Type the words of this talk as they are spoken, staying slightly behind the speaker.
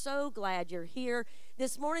So glad you're here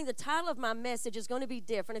this morning. The title of my message is going to be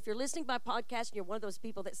different. If you're listening by podcast and you're one of those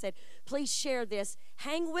people that said, please share this,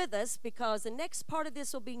 hang with us because the next part of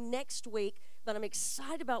this will be next week. But I'm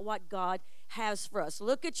excited about what God has for us.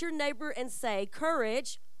 Look at your neighbor and say,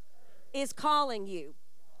 courage is calling you.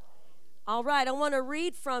 All right, I want to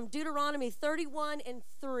read from Deuteronomy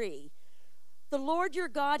 31:3. The Lord your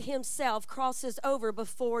God himself crosses over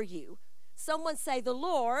before you. Someone say, the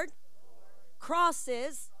Lord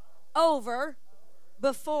crosses over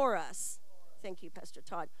before us. Thank you, Pastor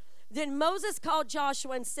Todd. Then Moses called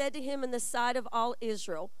Joshua and said to him in the sight of all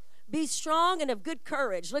Israel, be strong and of good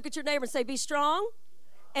courage. Look at your neighbor and say, be strong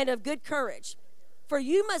and of good courage. For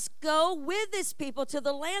you must go with this people to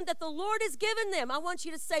the land that the Lord has given them. I want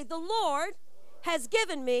you to say, the Lord has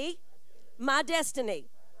given me my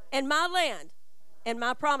destiny and my land and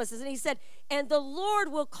my promises. And he said, and the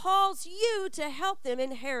Lord will cause you to help them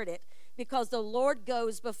inherit it, because the Lord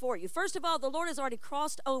goes before you. First of all, the Lord has already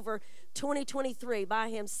crossed over 2023 by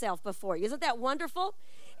himself before you. Isn't that wonderful?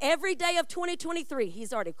 Every day of 2023,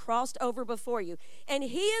 he's already crossed over before you. And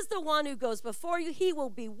he is the one who goes before you. He will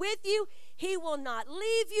be with you. He will not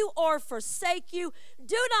leave you or forsake you.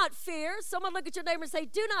 Do not fear. Someone look at your neighbor and say,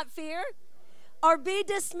 do not fear or be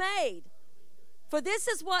dismayed. For this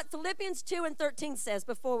is what Philippians 2:13 says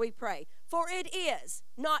before we pray. For it is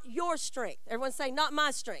not your strength. Everyone say, not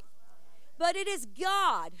my strength. But it is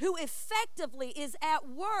God who effectively is at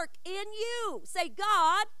work in you. Say,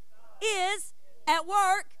 God is at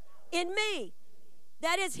work in me.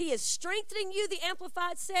 That is, he is strengthening you, the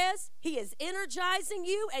Amplified says. He is energizing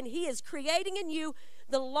you, and he is creating in you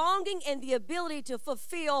the longing and the ability to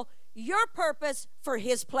fulfill your purpose for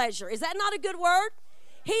his pleasure. Is that not a good word?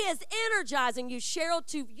 He is energizing you, Cheryl,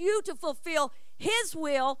 to fulfill his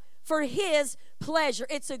will for his pleasure.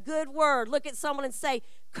 It's a good word. Look at someone and say,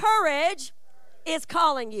 courage is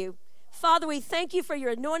calling you. Father, we thank you for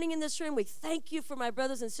your anointing in this room. We thank you for my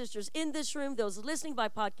brothers and sisters in this room, those listening by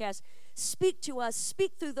podcast. Speak to us.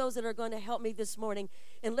 Speak through those that are going to help me this morning,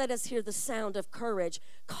 and let us hear the sound of courage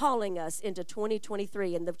calling us into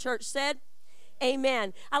 2023. And the church said,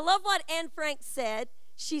 amen. I love what Anne Frank said.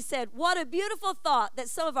 She said, what a beautiful thought that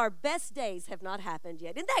some of our best days have not happened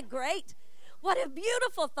yet. Isn't that great? What a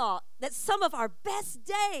beautiful thought that some of our best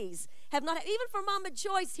days have not, even for Mama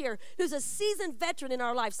Joyce here, who's a seasoned veteran in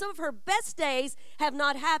our life, some of her best days have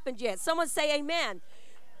not happened yet. Someone say amen.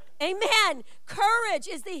 Amen. Courage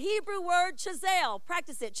is the Hebrew word chazel.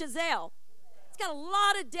 Practice it, chazel. It's got a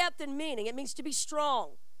lot of depth and meaning. It means to be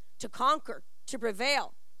strong, to conquer, to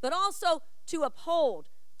prevail, but also to uphold,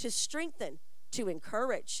 to strengthen, to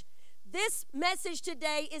encourage. This message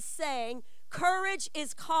today is saying courage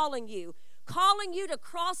is calling you to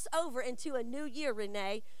cross over into a new year,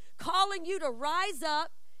 Renee, calling you to rise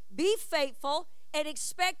up, be faithful, and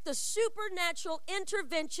expect the supernatural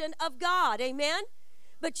intervention of God. Amen?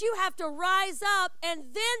 But you have to rise up,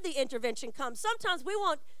 and then the intervention comes. Sometimes we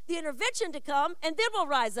want the intervention to come, and then we'll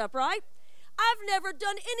rise up, right? I've never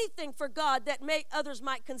done anything for God that others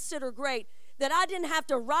might consider great that I didn't have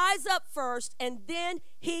to rise up first, and then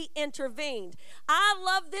he intervened. I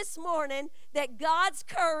love this morning that God's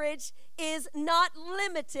courage is not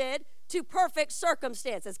limited to perfect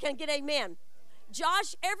circumstances. Can I get amen?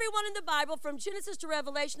 Josh, everyone in the Bible from Genesis to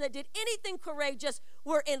Revelation that did anything courageous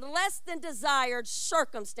were in less than desired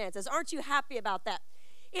circumstances. Aren't you happy about that?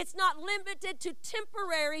 It's not limited to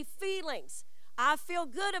temporary feelings. I feel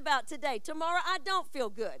good about today. Tomorrow I don't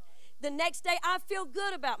feel good. The next day, I feel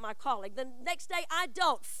good about my calling. The next day, I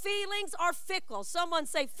don't. Feelings are fickle. Someone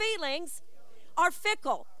say, feelings are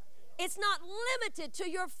fickle. It's not limited to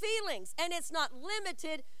your feelings, and it's not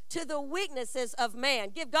limited to the weaknesses of man.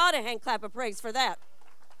 Give God a hand clap of praise for that.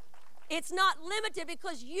 It's not limited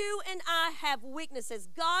because you and I have weaknesses.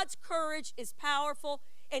 God's courage is powerful,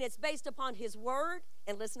 and it's based upon his word.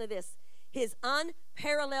 And listen to this, his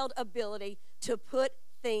unparalleled ability to put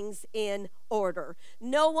things in order.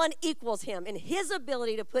 No one equals him in his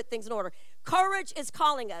ability to put things in order. Courage is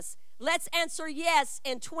calling us. Let's answer yes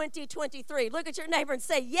in 2023. Look at your neighbor and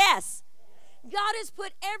say yes. God has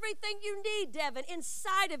put everything you need, Devin,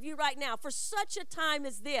 inside of you right now for such a time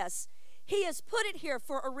as this. He has put it here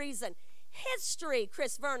for a reason. History,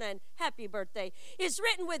 Chris Vernon, happy birthday, is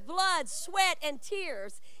written with blood, sweat, and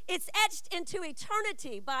tears. It's etched into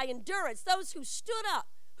eternity by endurance. Those who stood up,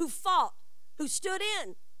 who fought, who stood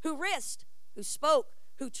in, who risked, who spoke,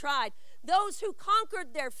 who tried, those who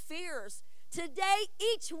conquered their fears. Today,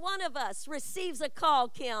 each one of us receives a call,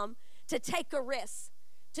 Kim, to take a risk,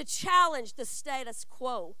 to challenge the status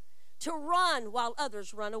quo, to run while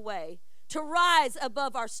others run away, to rise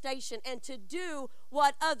above our station, and to do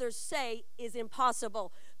what others say is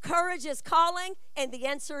impossible. Courage is calling, and the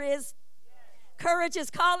answer is courage is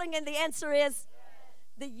calling, and the answer is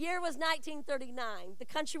the year was 1939. The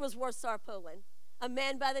country was Warsaw, Poland. A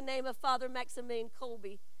man by the name of Father Maximilian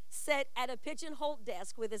Kolbe sat at a pigeonholed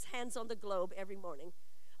desk with his hands on the globe every morning.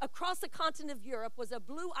 Across the continent of Europe was a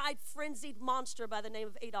blue-eyed, frenzied monster by the name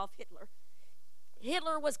of Adolf Hitler.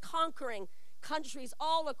 Hitler was conquering countries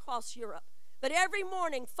all across Europe. But every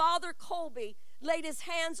morning, Father Kolbe laid his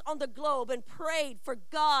hands on the globe and prayed for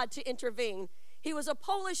God to intervene. He was a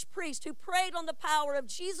Polish priest who prayed on the power of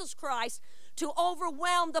Jesus Christ to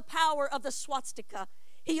overwhelm the power of the swastika.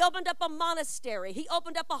 He opened up a monastery. He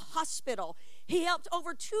opened up a hospital. He helped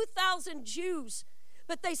over 2,000 Jews.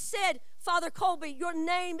 But they said, Father Kolbe, your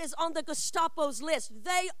name is on the Gestapo's list.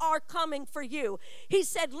 They are coming for you. He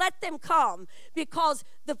said, let them come, because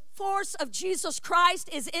the force of Jesus Christ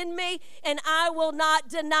is in me, and I will not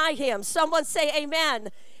deny him. Someone say amen.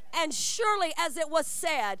 And surely, as it was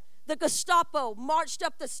said, the Gestapo marched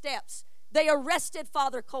up the steps. They arrested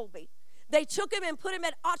Father Kolbe. They took him and put him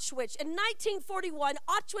at Auschwitz. In 1941,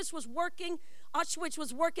 Auschwitz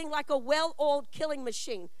was working like a well-oiled killing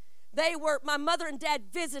machine. My mother and dad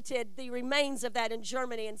visited the remains of that in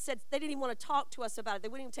Germany and said they didn't even want to talk to us about it. They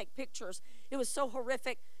wouldn't even take pictures. It was so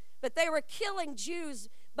horrific. But they were killing Jews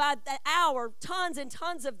by the hour, tons and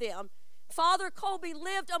tons of them. Father Kolbe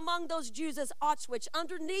lived among those Jews as Auschwitz,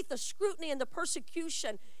 underneath the scrutiny and the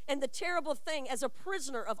persecution and the terrible thing as a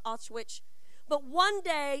prisoner of Auschwitz. But one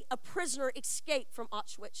day, a prisoner escaped from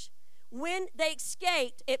Auschwitz. When they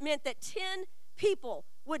escaped, it meant that 10 people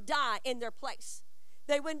would die in their place.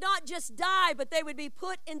 They would not just die, but they would be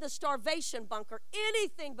put in the starvation bunker,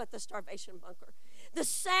 anything but the starvation bunker. The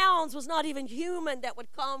sounds was not even human that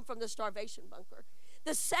would come from the starvation bunker.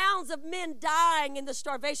 The sounds of men dying in the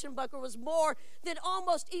starvation bunker was more than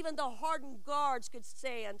almost even the hardened guards could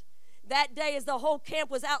stand. That day, as the whole camp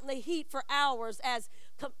was out in the heat for hours, as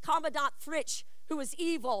Commandant Fritsch, who was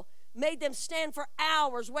evil, made them stand for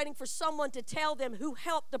hours waiting for someone to tell them who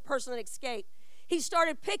helped the person that escaped. He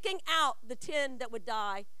started picking out the 10 that would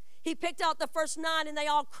die. He picked out the first 9, and they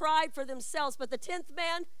all cried for themselves. But the 10th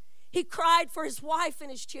man, he cried for his wife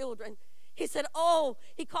and his children. He said,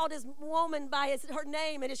 he called his woman by her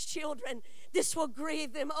name and his children. This will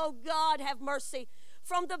grieve them. Oh, God, have mercy.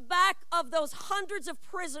 From the back of those hundreds of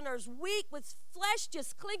prisoners, weak with flesh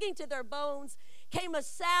just clinging to their bones, came a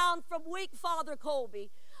sound from weak Father Kolbe.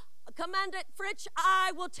 Commandant Fritsch,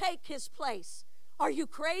 I will take his place. Are you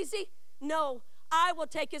crazy? No, I will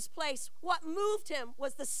take his place. What moved him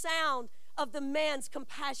was the sound of the man's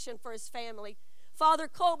compassion for his family. Father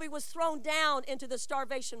Kolbe was thrown down into the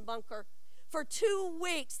starvation bunker. For 2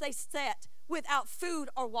 weeks, they sat without food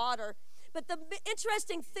or water. But the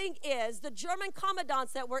interesting thing is, the German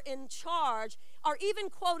commandants that were in charge are even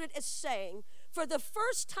quoted as saying, for the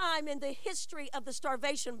first time in the history of the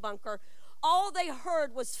starvation bunker, all they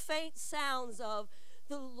heard was faint sounds of,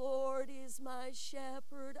 the Lord is my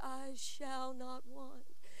shepherd, I shall not want.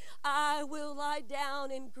 I will lie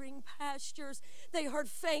down in green pastures. They heard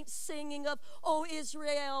faint singing of, O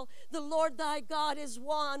Israel, the Lord thy God is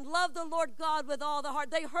one. Love the Lord God with all the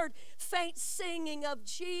heart. They heard faint singing of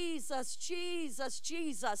Jesus, Jesus,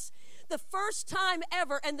 Jesus. The first time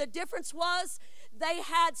ever, and the difference was they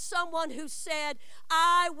had someone who said,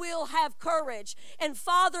 I will have courage. And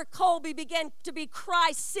Father Kolbe began to be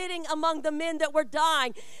Christ sitting among the men that were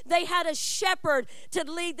dying. They had a shepherd to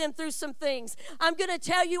lead them through some things. I'm going to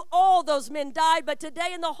tell you, all those men died, but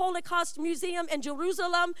today in the Holocaust Museum in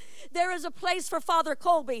Jerusalem, there is a place for Father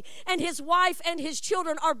Kolbe, and his wife and his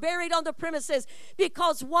children are buried on the premises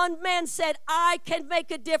because one man said, I can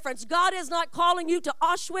make a difference. God is not calling you to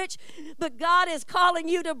Auschwitz, but God is calling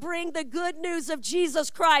you to bring the good news of Jesus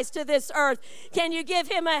Christ to this earth. Can you give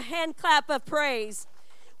him a hand clap of praise?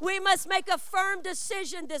 We must make a firm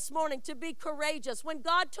decision this morning to be courageous. When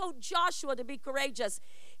God told Joshua to be courageous,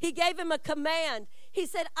 he gave him a command. He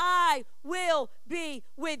said, I will be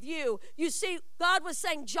with you. You see, God was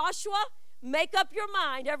saying, Joshua, make up your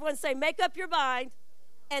mind. Everyone say, make up your mind,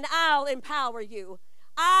 and I'll empower you.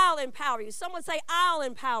 I'll empower you. Someone say, I'll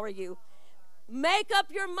empower you. Make up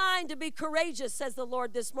your mind to be courageous, says the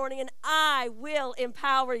Lord this morning, and I will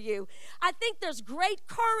empower you. I think there's great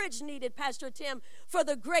courage needed, Pastor Tim, for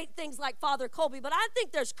the great things like Father Kolbe, but I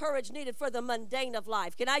think there's courage needed for the mundane of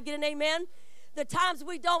life. Can I get an amen? The times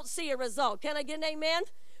we don't see a result. Can I get an amen?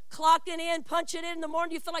 Clocking in, punching in the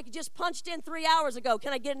morning, you feel like you just punched in 3 hours ago.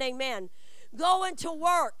 Can I get an amen? Going to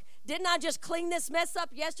work. Didn't I just clean this mess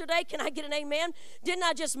up yesterday? Can I get an amen? Didn't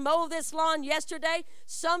I just mow this lawn yesterday?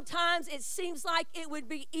 Sometimes it seems like it would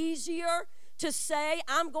be easier to say,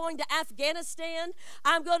 I'm going to Afghanistan.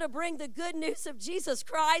 I'm going to bring the good news of Jesus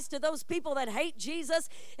Christ to those people that hate Jesus,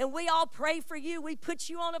 and we all pray for you. We put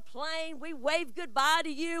you on a plane. We wave goodbye to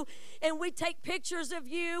you, and we take pictures of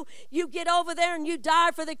you. You get over there and you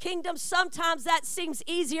die for the kingdom. Sometimes that seems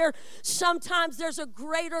easier. Sometimes there's a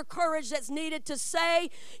greater courage that's needed to say,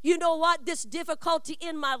 you know what, this difficulty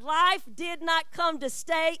in my life did not come to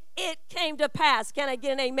stay. It came to pass. Can I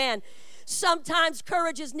get an amen? Sometimes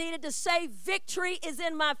courage is needed to say, victory is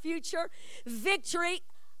in my future. Victory,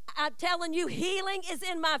 I'm telling you, healing is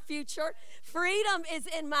in my future. Freedom is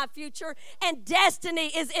in my future, and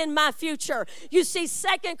destiny is in my future. You see,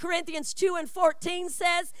 2 Corinthians 2:14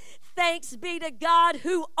 says, thanks be to God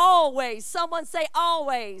who always, someone say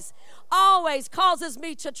always causes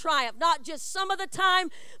me to triumph. Not just some of the time,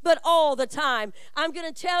 but all the time. I'm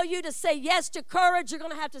going to tell you to say yes to courage. You're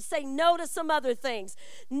going to have to say no to some other things.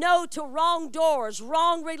 No to wrong doors,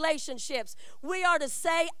 wrong relationships. We are to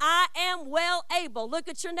say, I am well able. Look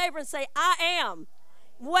at your neighbor and say, I am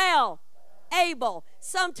well able.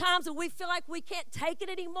 Sometimes when we feel like we can't take it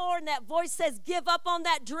anymore and that voice says give up on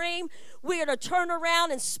that dream, we are to turn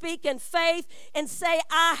around and speak in faith and say,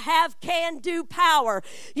 I have can-do power.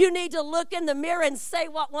 You need to look in the mirror and say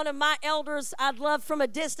what one of my elders I'd love from a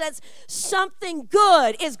distance, something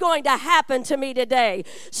good is going to happen to me today.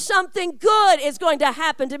 Something good is going to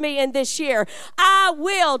happen to me in this year. I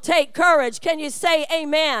will take courage. Can you say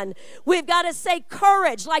amen? We've got to say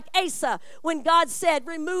courage like Asa when God said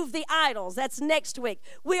remove the idols. That's next week.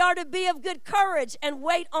 We are to be of good courage and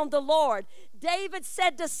wait on the Lord. David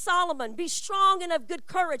said to Solomon, be strong and of good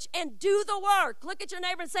courage and do the work. Look at your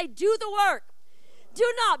neighbor and say, do the work. Do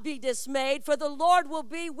not be dismayed, for the Lord will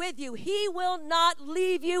be with you. He will not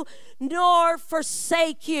leave you nor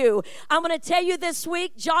forsake you. I'm going to tell you this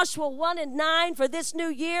week, Joshua 1:9, for this new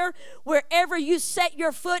year, wherever you set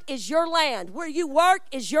your foot is your land. Where you work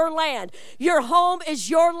is your land. Your home is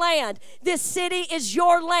your land. This city is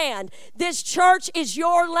your land. This church is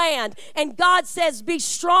your land. And God says, be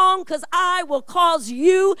strong, because I will cause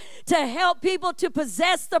you to help people to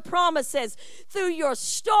possess the promises through your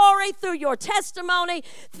story, through your testimony,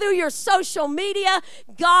 through your social media.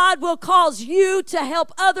 God will cause you to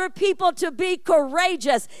help other people to be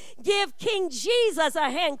courageous. Give King Jesus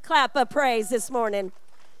a hand clap of praise this morning.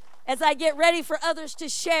 As I get ready for others to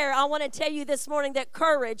share, I want to tell you this morning that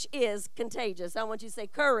courage is contagious. I want you to say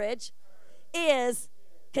courage is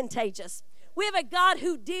contagious. We have a God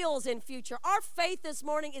who deals in future. Our faith this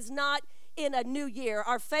morning is not in a new year.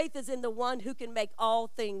 Our faith is in the one who can make all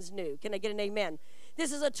things new. Can I get an amen?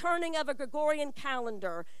 This is a turning of a Gregorian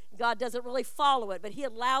calendar. God doesn't really follow it, but he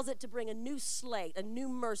allows it to bring a new slate, a new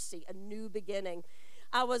mercy, a new beginning.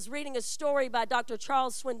 I was reading a story by Dr.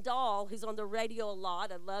 Charles Swindoll, who's on the radio a lot.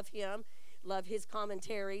 I love him, love his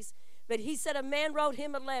commentaries. But he said a man wrote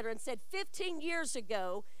him a letter and said, 15 years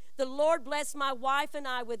ago, the Lord blessed my wife and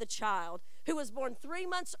I with a child who was born 3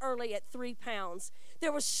 months early at 3 pounds.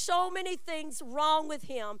 There were so many things wrong with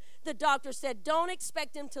him. The doctor said, don't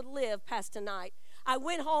expect him to live past tonight. I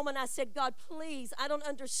went home and I said, God, please, I don't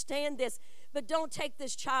understand this, but don't take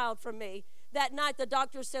this child from me. That night the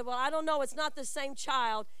doctor said, well, I don't know, it's not the same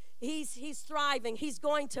child. He's thriving. He's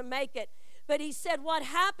going to make it. But he said what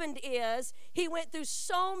happened is he went through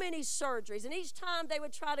so many surgeries, and each time they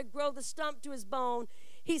would try to grow the stump to his bone,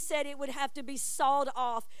 he said it would have to be sawed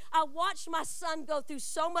off. I watched my son go through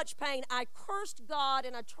so much pain. I cursed God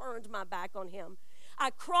and I turned my back on him. I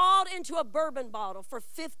crawled into a bourbon bottle for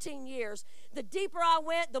 15 years. The deeper I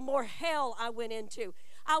went, the more hell I went into.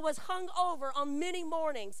 I was hung over on many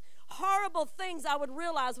mornings. Horrible things I would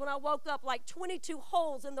realize when I woke up, like 22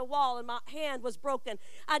 holes in the wall and my hand was broken.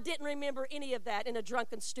 I didn't remember any of that in a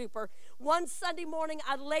drunken stupor. One Sunday morning,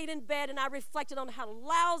 I laid in bed and I reflected on how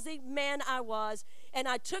lousy man I was, and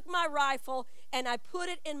I took my rifle and I put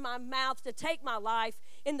it in my mouth to take my life.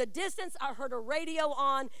 In the distance, I heard a radio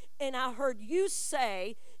on, and I heard you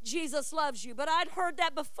say, Jesus loves you. But I'd heard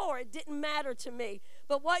that before. It didn't matter to me.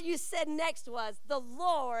 But what you said next was, the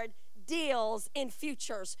Lord deals in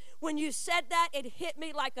futures. When you said that, it hit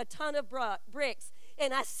me like a ton of bricks.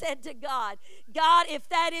 And I said to God, God, if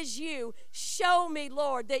that is you, show me,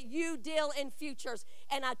 Lord, that you deal in futures.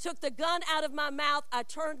 And I took the gun out of my mouth. I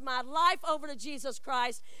turned my life over to Jesus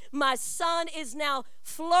Christ. My son is now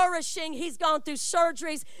flourishing. He's gone through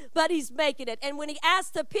surgeries, but he's making it. And when he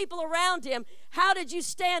asked the people around him, How did you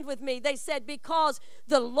stand with me? They said, because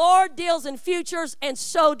the Lord deals in futures and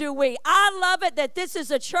so do we. I love it that this is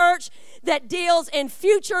a church that deals in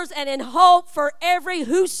futures and in hope for every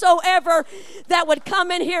whosoever that would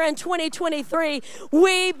come in here in 2023.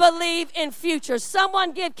 We believe in futures.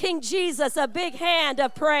 Someone give King Jesus a big hand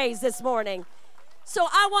of praise this morning. So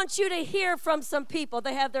I want you to hear from some people.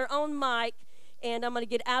 They have their own mic, and I'm going to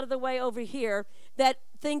get out of the way over here, that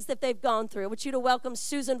things that they've gone through. I want you to welcome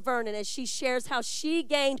Susan Vernon as she shares how she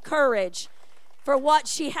gained courage for what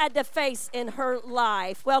she had to face in her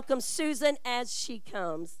life. Welcome Susan as she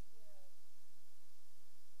comes.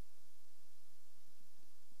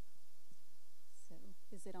 So,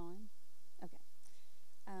 is it on? Okay.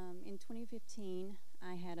 In 2015,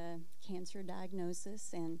 I had a cancer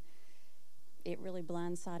diagnosis, and it really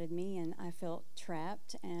blindsided me, and I felt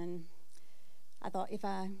trapped, and I thought if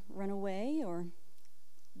I run away or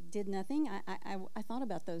did nothing, I thought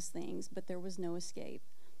about those things, but there was no escape.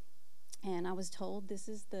 And I was told, this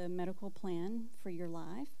is the medical plan for your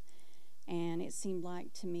life, and it seemed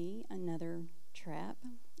like to me another trap,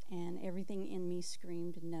 and everything in me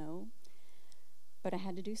screamed no. But I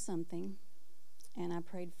had to do something, and I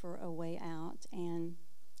prayed for a way out, and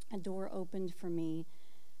a door opened for me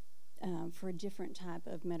for a different type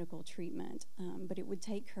of medical treatment, but it would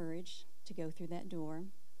take courage to go through that door.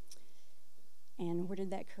 And where did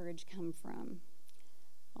that courage come from?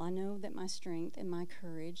 Well, I know that my strength and my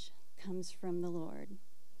courage comes from the Lord.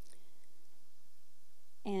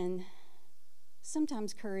 And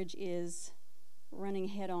sometimes courage is running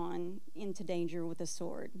head on into danger with a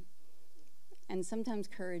sword. And sometimes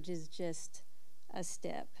courage is just a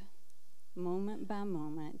step, moment by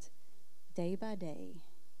moment, day by day,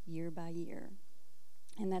 year by year.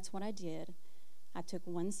 And that's what I did. I took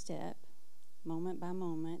one step, moment by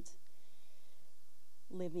moment.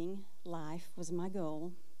 Living life was my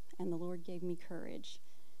goal, and the Lord gave me courage,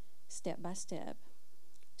 step by step,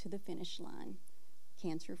 to the finish line,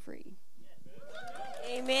 cancer-free.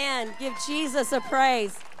 Amen. Give Jesus a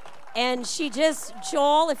praise. And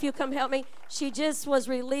Joel, if you come help me, she just was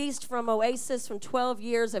released from Oasis from 12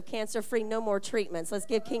 years of cancer-free, no more treatments. Let's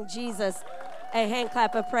give King Jesus a hand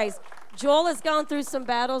clap of praise. Joel has gone through some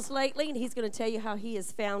battles lately, and he's going to tell you how he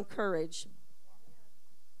has found courage.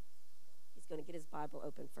 He's going to get his Bible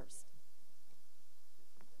open first.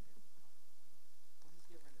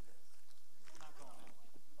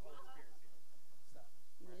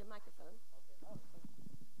 You need a microphone.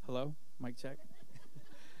 Hello, mic check.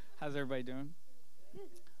 How's everybody doing? Good.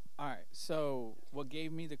 All right, so what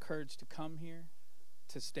gave me the courage to come here,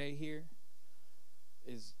 to stay here,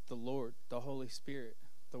 is the Lord, the Holy Spirit,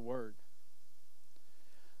 the Word.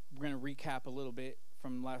 We're going to recap a little bit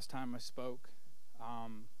from last time I spoke. I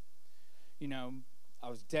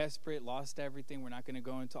was desperate, lost everything. We're not going to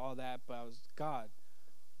go into all that, but I was, God,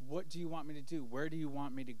 what do you want me to do? Where do you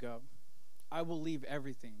want me to go? I will leave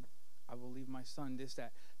everything. I will leave my son, this,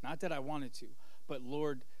 that. Not that I wanted to, but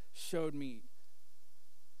Lord showed me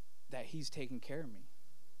that he's taking care of me.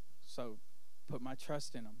 So put my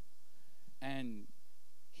trust in him. And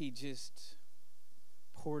he just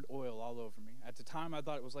poured oil all over me. At the time, I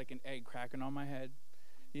thought it was like an egg cracking on my head.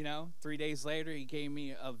 3 days later, he gave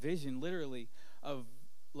me a vision, literally, of,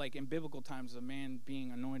 like in biblical times, a man being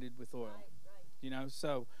anointed with oil. Right.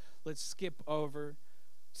 So let's skip over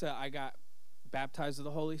to I got baptized with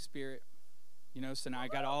the Holy Spirit. So now I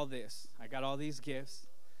got all this. I got all these gifts,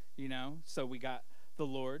 So we got the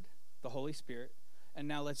Lord, the Holy Spirit, and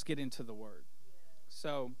now let's get into the Word.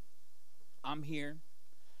 So I'm here,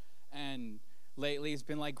 and lately it's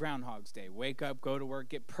been like Groundhog's Day. Wake up, go to work,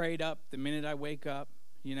 get prayed up the minute I wake up,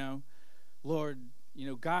 Lord,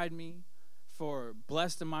 guide me, for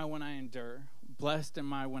blessed am I when I endure, blessed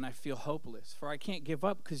am I when I feel hopeless, for I can't give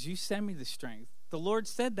up because you send me the strength. The Lord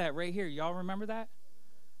said that right here. Y'all remember that?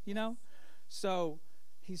 So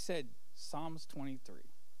he said, Psalms 23.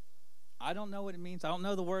 I don't know what it means. I don't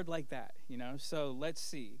know the word like that, So let's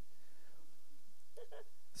see.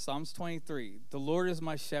 Psalms 23. The Lord is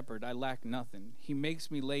my shepherd. I lack nothing. He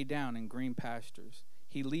makes me lay down in green pastures.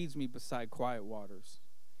 He leads me beside quiet waters.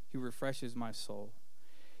 He refreshes my soul.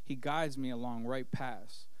 He guides me along right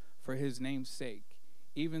paths for his name's sake.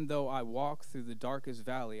 Even though I walk through the darkest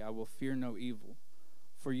valley, I will fear no evil.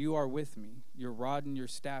 For you are with me. Your rod and your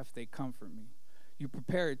staff, they comfort me. You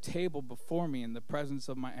prepare a table before me in the presence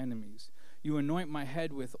of my enemies. You anoint my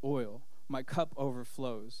head with oil. My cup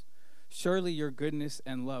overflows. Surely your goodness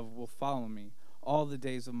and love will follow me all the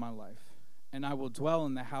days of my life, and I will dwell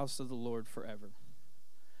in the house of the Lord forever.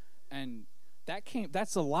 And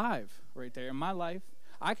that's alive right there in my life.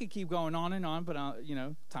 I could keep going on and on, but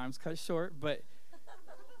time's cut short. But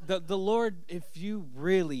The Lord, if you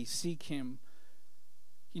really seek him,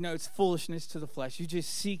 it's foolishness to the flesh. You just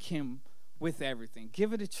seek him with everything.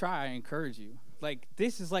 Give it a try. I encourage you. Like,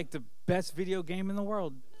 this is like the best video game in the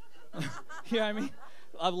world. You know what I mean?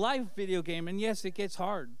 A live video game. And yes, it gets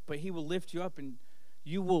hard, but he will lift you up and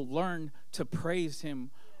you will learn to praise him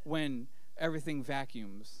when everything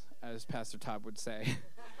vacuums, as Pastor Todd would say.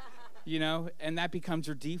 And that becomes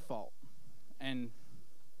your default. And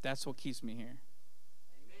that's what keeps me here.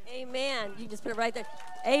 Amen. You just put it right there.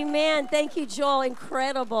 Amen. Thank you, Joel.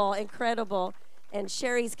 Incredible, incredible. And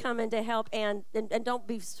Sherry's coming to help. And don't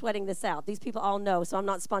be sweating this out. These people all know, so I'm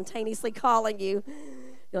not spontaneously calling you.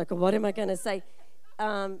 You're like, well, what am I going to say?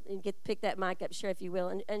 And pick that mic up, Sherry, if you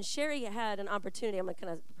will. And Sherry had an opportunity. I'm going to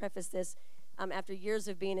kind of preface this. After years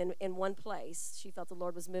of being in one place, she felt the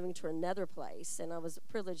Lord was moving to another place. And I was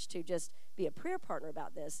privileged to just be a prayer partner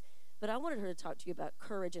about this. But I wanted her to talk to you about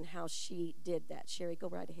courage and how she did that. Sherry, go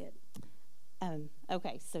right ahead.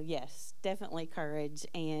 Okay, so yes, definitely courage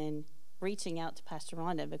and reaching out to Pastor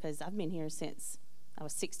Rhonda, because I've been here since I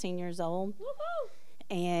was 16 years old.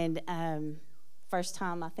 Woo-hoo! And first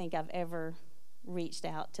time I think I've ever reached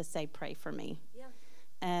out to say, pray for me.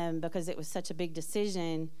 Yeah. Because it was such a big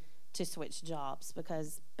decision to switch jobs,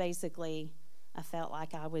 because basically I felt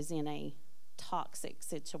like I was in a toxic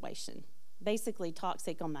situation. Basically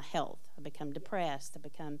toxic on my health. I become depressed. I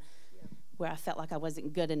become where I felt like I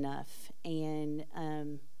wasn't good enough, and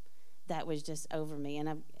that was just over me. And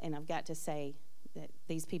I've got to say that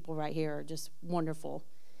these people right here are just wonderful.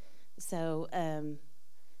 So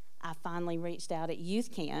I finally reached out at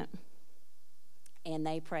youth camp, and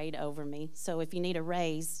they prayed over me. So if you need a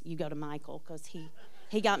raise, you go to Michael, because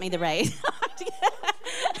he got me the raise.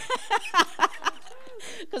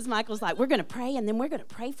 Because Michael's like, we're going to pray, and then we're going to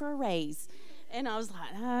pray for a raise. And I was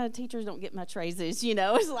like, teachers don't get much raises,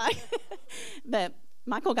 It's like, but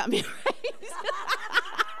Michael got me a raise.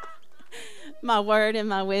 My word and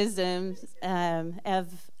my wisdom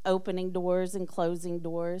of opening doors and closing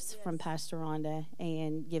doors from Pastor Rhonda,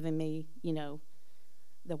 and giving me,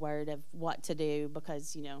 the word of what to do,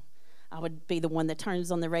 because, I would be the one that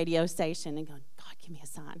turns on the radio station and going, God, give me a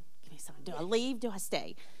sign. Give me a sign. Do I leave? Do I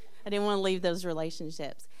stay? I didn't want to leave those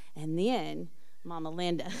relationships. And then Mama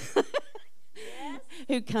Linda,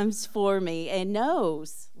 who comes for me and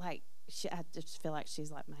knows, I just feel like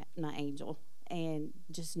she's like my angel, and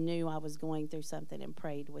just knew I was going through something and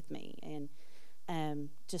prayed with me, and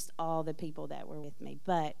just all the people that were with me.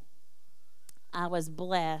 But I was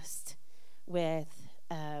blessed with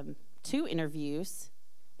 2 interviews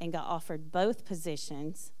and got offered both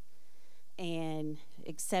positions and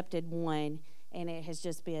accepted one. And it has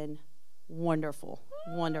just been wonderful,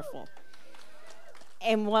 wonderful.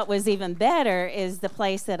 And what was even better is the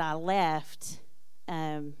place that I left,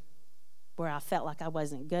 where I felt like I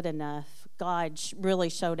wasn't good enough. God really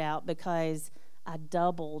showed out, because I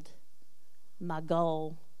doubled my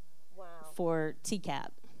goal for TCAP.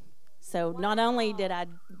 So not only did I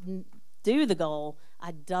do the goal,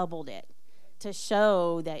 I doubled it to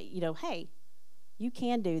show that, hey, you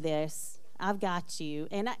can do this. I've got you.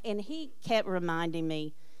 And he kept reminding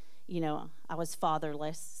me, I was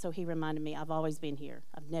fatherless, so he reminded me, I've always been here.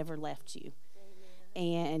 I've never left you.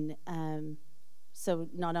 Amen. And so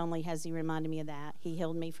not only has he reminded me of that, he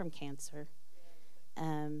healed me from cancer.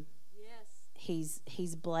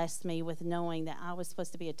 He's blessed me with knowing that I was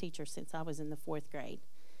supposed to be a teacher since I was in the 4th grade.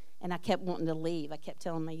 And I kept wanting to leave. I kept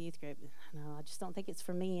telling my youth group, no, I just don't think it's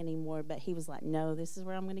for me anymore. But he was like, no, this is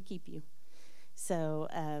where I'm going to keep you. So,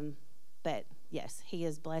 but yes, he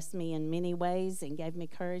has blessed me in many ways and gave me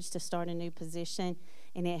courage to start a new position.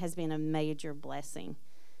 And it has been a major blessing.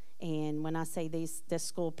 And when I say this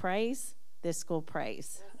school prays, this school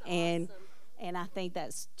prays. That's awesome. And I think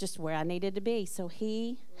that's just where I needed to be. So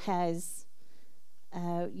he has,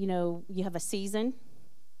 you have a season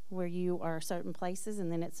where you are certain places,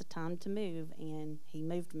 and then it's a time to move. And he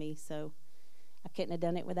moved me, so I couldn't have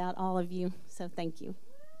done it without all of you. So thank you.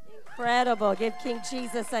 Incredible. Give King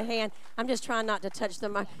Jesus a hand. I'm just trying not to touch the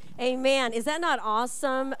mic. Amen. Is that not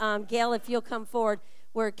awesome? Gail, if you'll come forward,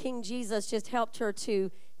 where King Jesus just helped her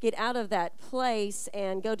to get out of that place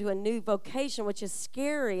and go to a new vocation, which is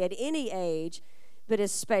scary at any age, but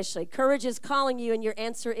especially. Courage is calling you, and your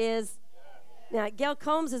answer is? Now, Gail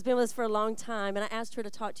Combs has been with us for a long time, and I asked her to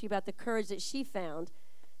talk to you about the courage that she found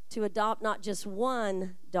to adopt not just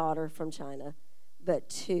one daughter from China, but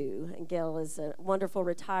 2. And Gail is a wonderful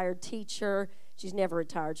retired teacher. She's never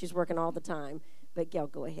retired. She's working all the time. But Gail,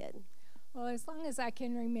 go ahead. Well, as long as I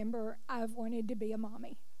can remember, I've wanted to be a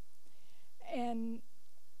mommy. And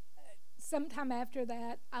sometime after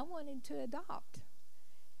that, I wanted to adopt.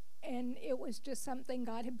 and it was just something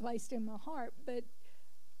God had placed in my heart. But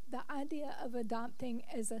the idea of adopting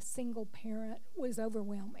as a single parent was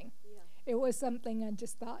overwhelming. Yeah. It was something I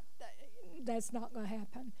just thought, that's not going to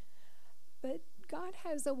happen. But God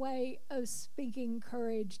has a way of speaking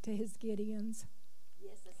courage to his Gideons.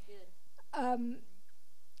 Yes, that's good.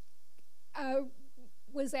 I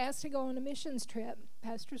was asked to go on a missions trip.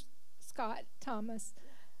 Pastor Scott Thomas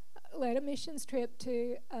led a missions trip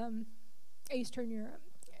to Eastern Europe.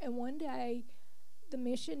 And one day,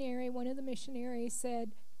 one of the missionaries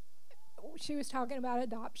said, she was talking about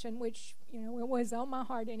adoption, which, it was on my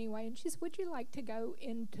heart anyway. And she said, would you like to go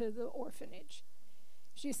into the orphanage?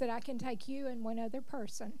 She said, I can take you and one other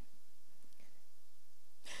person.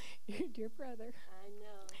 Your dear brother. I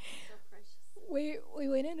know. So precious. We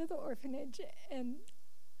went into the orphanage, and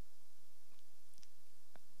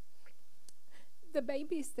the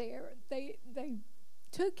babies there, they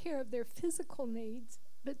took care of their physical needs,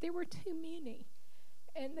 but there were too many,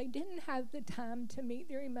 and they didn't have the time to meet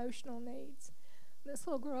their emotional needs. This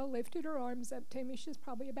little girl lifted her arms up to me. She's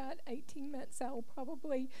probably about 18 months old,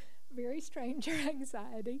 probably very strange, her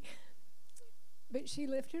anxiety. But she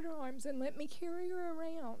lifted her arms and let me carry her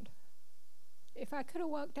around. If I could have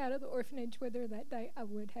walked out of the orphanage with her that day, I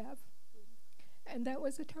would have. And that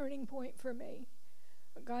was a turning point for me.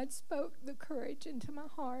 God spoke the courage into my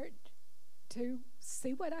heart to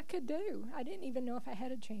see what I could do. I didn't even know if I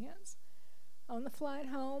had a chance. On the flight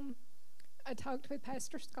home, I talked with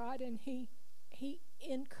Pastor Scott, and he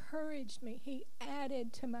encouraged me. He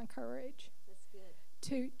added to my courage. That's good.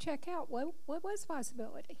 To check out what was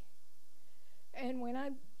possibility. And when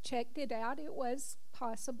I checked it out, it was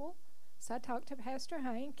possible. So I talked to Pastor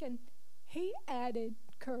Hank, and he added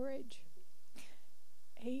courage.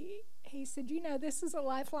 He said, this is a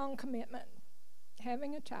lifelong commitment.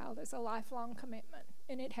 Having a child is a lifelong commitment,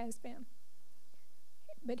 and it has been.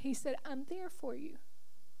 But he said, I'm there for you.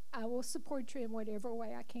 I will support you in whatever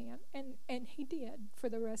way I can. And he did, for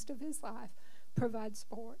the rest of his life, provide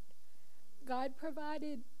support. God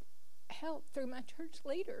provided help through my church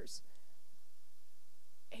leaders.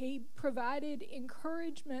 He provided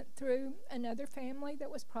encouragement through another family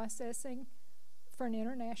that was processing for an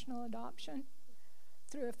international adoption,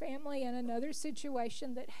 through a family in another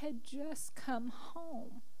situation that had just come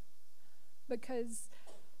home. Because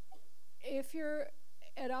if you're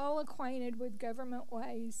at all acquainted with government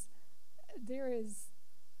ways, there is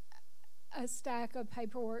a stack of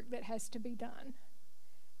paperwork that has to be done.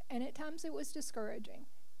 And at times it was discouraging.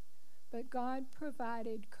 But God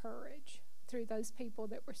provided courage through those people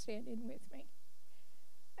that were standing with me.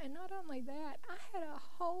 And not only that, I had a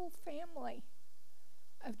whole family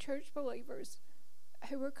of church believers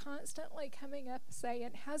who were constantly coming up saying,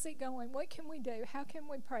 how's it going? What can we do? How can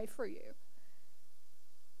we pray for you?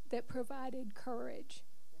 That provided courage.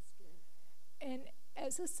 That's good. And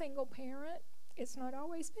as a single parent, it's not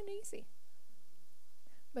always been easy.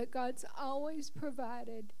 But God's always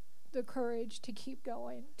provided the courage to keep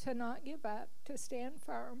going, to not give up, to stand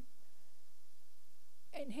firm.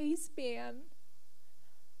 And he's been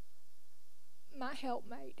my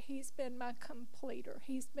helpmate. He's been my completer.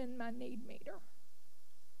 He's been my need meter.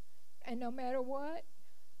 And no matter what,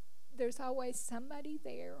 there's always somebody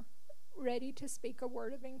there ready to speak a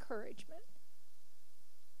word of encouragement.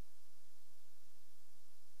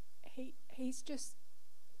 He's just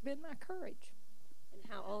been my courage. And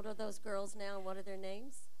how old are those girls now, and what are their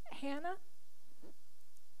names? Hannah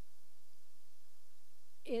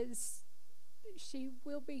she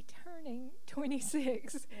will be turning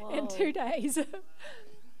 26 in 2 days.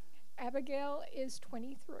 Abigail is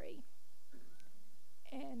 23.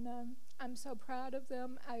 And I'm so proud of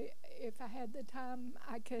them. If I had the time,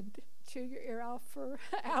 I could chew your ear off for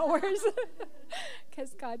hours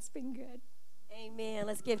because God's been good. Amen.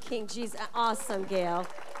 Let's give King Jesus. Awesome, Gail.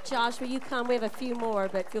 Josh, will you come? We have a few more,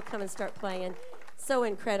 but if you'll come and start playing. So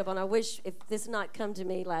incredible. And I wish, if this had not come to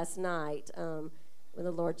me last night, when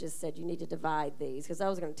the Lord just said, you need to divide these, because I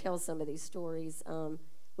was going to tell some of these stories.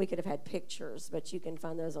 We could have had pictures, but you can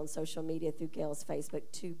find those on social media through Gail's Facebook.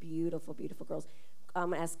 Two beautiful, beautiful girls.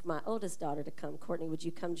 I'm going to ask my oldest daughter to come. Courtney, would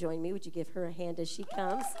you come join me? Would you give her a hand as she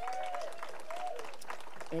comes?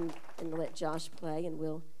 And let Josh play, and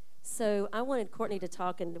we'll... So I wanted Courtney to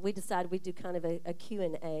talk, and we decided we'd do kind of a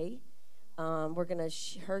Q&A. We're going to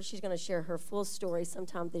she's going to share her full story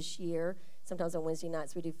sometime this year. Sometimes on Wednesday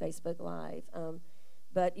nights we do Facebook Live.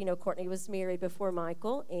 But, Courtney was married before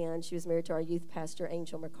Michael, and she was married to our youth pastor,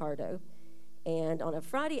 Angel Mercado. And on a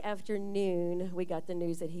Friday afternoon, we got the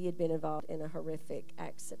news that he had been involved in a horrific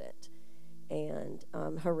accident, and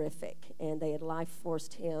horrific. And they had life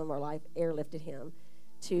airlifted him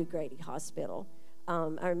to Grady Hospital.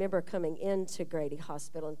 I remember coming into Grady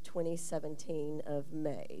Hospital in 2017 of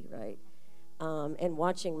May, right? And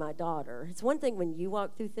watching my daughter. It's one thing when you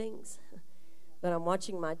walk through things, but I'm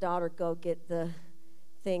watching my daughter go get the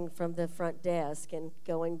thing from the front desk and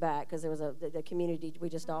going back, because there was the community, we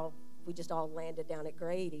just all landed down at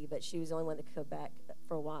Grady, but she was the only one that could go back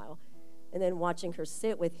for a while. And then watching her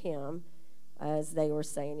sit with him as they were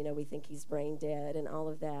saying, we think he's brain dead and all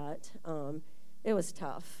of that. It was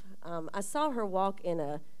tough. I saw her walk in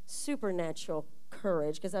a supernatural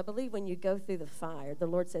courage, because I believe when you go through the fire, the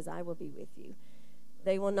Lord says, I will be with you.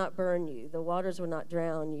 They will not burn you. The waters will not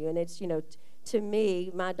drown you. And it's, to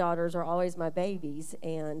me, my daughters are always my babies.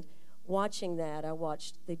 And watching that, I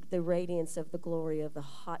watched the radiance of the glory of the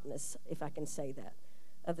hotness, if I can say that,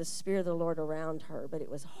 of the Spirit of the Lord around her. But it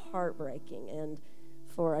was heartbreaking. And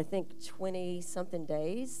for, I think, 20-something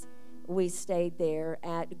days, we stayed there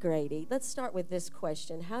at Grady. Let's start with this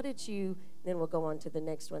question. How did you, then we'll go on to the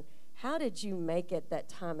next one. How did you make it that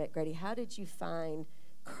time at Grady? How did you find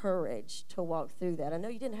courage to walk through that? I know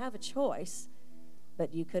you didn't have a choice,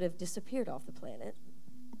 but you could have disappeared off the planet.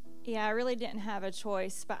 Yeah, I really didn't have a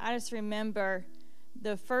choice, but I just remember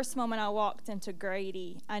the first moment I walked into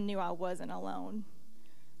Grady, I knew I wasn't alone.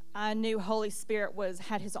 I knew Holy Spirit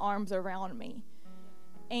had his arms around me.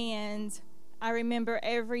 And I remember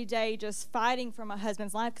every day just fighting for my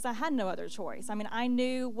husband's life, because I had no other choice. I mean, I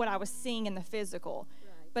knew what I was seeing in the physical,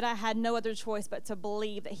 but I had no other choice but to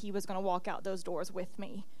believe that he was going to walk out those doors with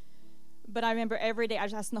me. But I remember every day I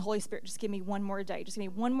just asked the Holy Spirit, just give me one more day. Just give me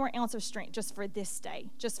one more ounce of strength just for this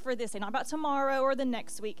day. Just for this day. Not about tomorrow or the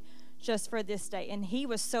next week. Just for this day. And he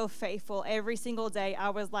was so faithful every single day.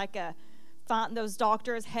 I was like fighting those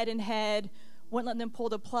doctors head in head. Wouldn't let them pull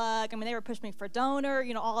the plug. I mean, they were pushing me for donor,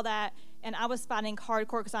 all that. And I was fighting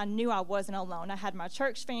hardcore because I knew I wasn't alone. I had my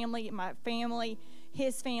church family, my family,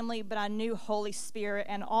 his family, but I knew Holy Spirit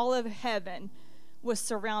and all of heaven was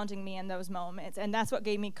surrounding me in those moments. And that's what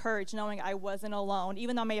gave me courage, knowing I wasn't alone.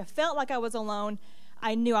 Even though I may have felt like I was alone,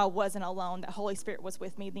 I knew I wasn't alone, that Holy Spirit was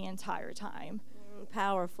with me the entire time.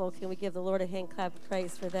 Powerful. Can we give the Lord a hand clap of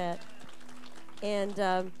praise for that?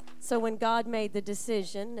 And so when God made the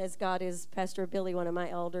decision, as God is, Pastor Billy, one of my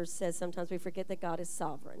elders, says sometimes we forget that God is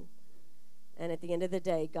sovereign. And at the end of the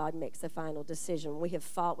day, God makes the final decision. We have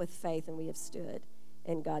fought with faith and we have stood.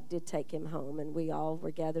 And God did take him home. And we all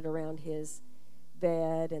were gathered around his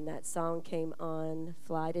bed. And that song came on,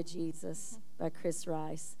 Fly to Jesus by Chris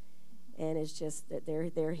Rice. And it's just that there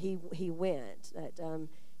he went. That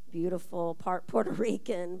beautiful, part Puerto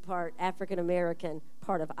Rican, part African American,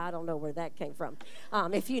 part of, I don't know where that came from.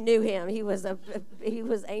 If you knew him,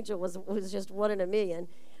 Angel was just one in a million.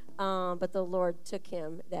 But the Lord took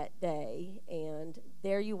him that day, and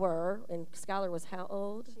there you were. And Skylar was how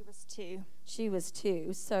old? She was 2. She was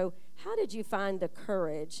 2. So how did you find the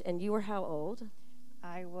courage? And you were how old?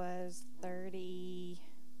 I was 31,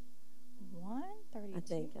 32. I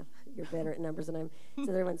think you're better at numbers than I'm.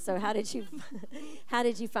 So how did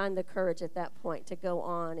you find the courage at that point to go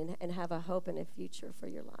on and have a hope and a future for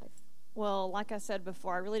your life? Well, like I said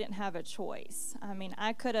before, I really didn't have a choice. I mean,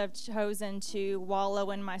 I could have chosen to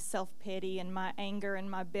wallow in my self-pity and my anger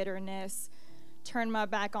and my bitterness, turn my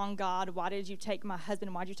back on God. Why did you take my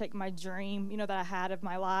husband? Why did you take my dream, that I had of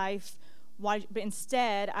my life? But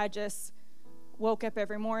instead, I just woke up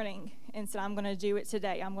every morning and said, I'm going to do it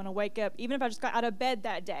today. I'm going to wake up. Even if I just got out of bed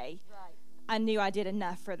that day, right, I knew I did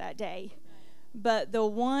enough for that day. But the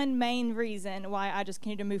one main reason why I just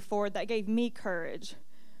continued to move forward that gave me courage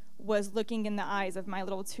was looking in the eyes of my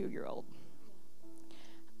little 2-year-old.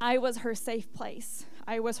 I was her safe place.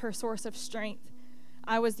 I was her source of strength.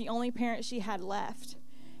 I was the only parent she had left.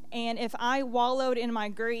 And if I wallowed in my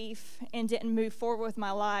grief and didn't move forward with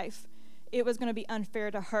my life, it was going to be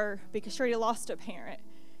unfair to her because she already lost a parent.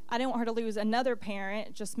 I didn't want her to lose another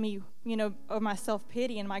parent, just me, of my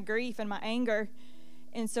self-pity and my grief and my anger.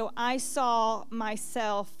 And so I saw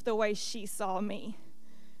myself the way she saw me.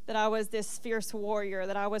 That I was this fierce warrior,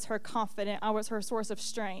 that I was her confidant, I was her source of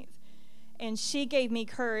strength. And she gave me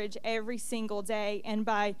courage every single day. And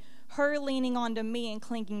by her leaning onto me and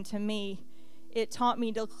clinging to me, it taught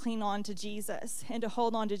me to cling on to Jesus and to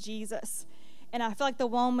hold on to Jesus. And I feel like the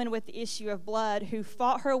woman with the issue of blood who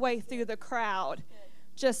fought her way through the crowd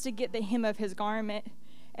just to get the hem of his garment.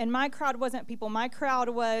 And my crowd wasn't people. My crowd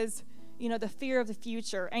was, the fear of the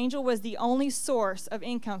future. Angel was the only source of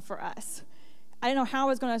income for us. I didn't know how I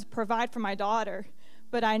was going to provide for my daughter,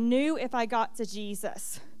 but I knew if I got to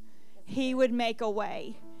Jesus, he would make a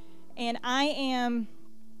way. And I am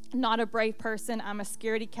not a brave person. I'm a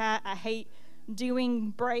scaredy cat. I hate doing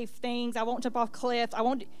brave things. I won't jump off cliffs.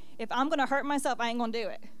 If I'm going to hurt myself, I ain't going to do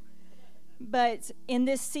it. But in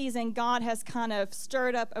this season, God has kind of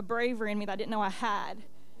stirred up a bravery in me that I didn't know I had.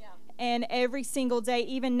 Yeah. And every single day,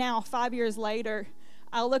 even now, 5 years later,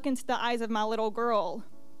 I look into the eyes of my little girl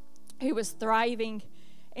who was thriving,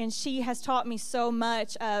 and she has taught me so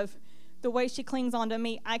much of the way she clings on to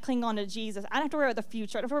me. I cling on to Jesus. I don't have to worry about the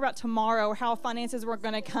future. I don't have to worry about tomorrow or how finances were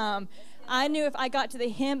going to come. I knew if I got to the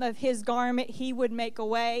hem of his garment, he would make a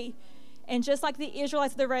way. And just like the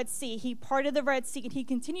Israelites of the Red Sea, he parted the Red Sea, and he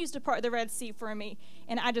continues to part the Red Sea for me.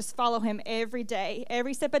 And I just follow him every day,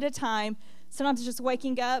 every step at a time. Sometimes it's just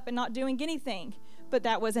waking up and not doing anything. But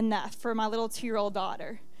that was enough for my little 2-year-old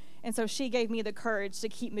daughter. And so she gave me the courage to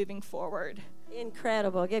keep moving forward.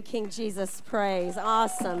 Incredible. Give King Jesus praise.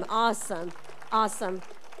 Awesome, awesome, awesome.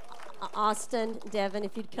 Austin, Devin,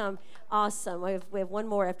 if you'd come. Awesome. We have one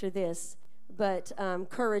more after this. But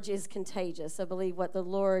courage is contagious. I believe what the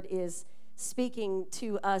Lord is speaking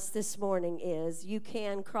to us this morning is you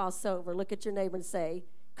can cross over. Look at your neighbor and say,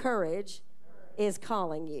 courage is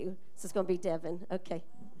calling you. So it's going to be Devin. Okay.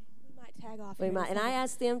 We might tag off. We might. And I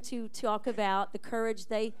asked them to talk about the courage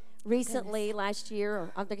they recently, last year,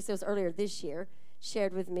 or I think it was earlier this year,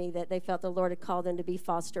 shared with me that they felt the Lord had called them to be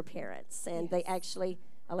foster parents. And they actually,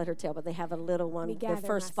 I'll let her tell, but they have a little one, their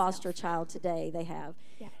first foster child today they have.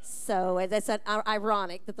 Yes. So that's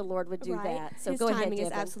ironic that the Lord would do that. So His go ahead, timing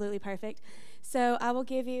Devin. is absolutely perfect. So I will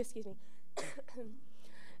give you, excuse me.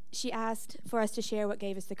 She asked for us to share what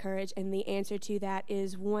gave us the courage, and the answer to that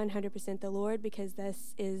is 100% the Lord, because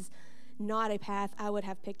this is not a path I would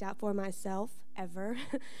have picked out for myself ever.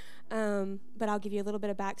 But I'll give you a little bit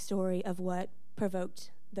of backstory of what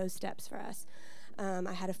provoked those steps for us.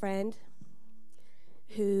 I had a friend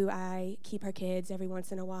who I keep her kids every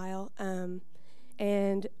once in a while,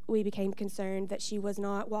 and we became concerned that she was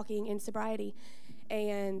not walking in sobriety.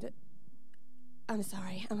 And I'm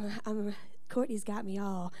sorry, Courtney's got me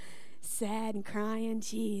all sad and crying.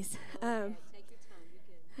 Jeez. Take your time. You're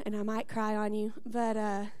good. And I might cry on you,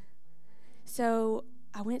 but so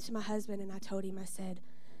I went to my husband and I told him, I said,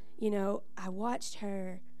 I watched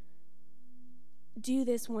her do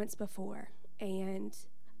this once before, and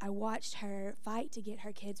I watched her fight to get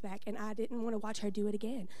her kids back, and I didn't want to watch her do it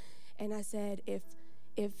again. And I said, if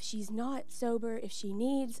she's not sober, if she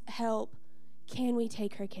needs help, can we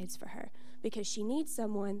take her kids for her? Because she needs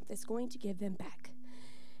someone that's going to give them back.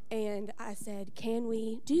 And I said, can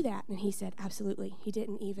we do that? And he said, absolutely. He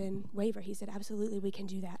didn't even waver. He said, absolutely, we can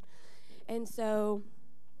do that. And so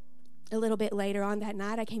a little bit later on that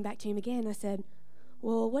night, I came back to him again. I said,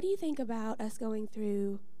 well, what do you think about us going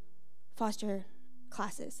through foster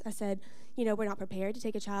classes? I said, we're not prepared to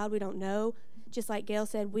take a child. We don't know. Just like Gail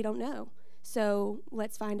said, we don't know. So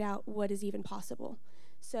let's find out what is even possible.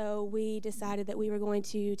 So we decided that we were going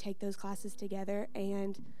to take those classes together.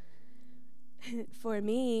 And for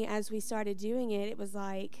me, as we started doing it, it was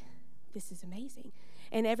like, this is amazing.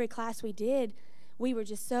 And every class we did, we were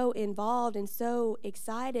just so involved and so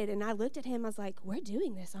excited. And I looked at him, I was like, we're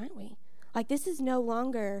doing this, aren't we? Like, this is no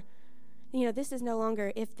longer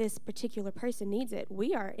if this particular person needs it.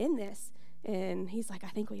 We are in this. And he's like, I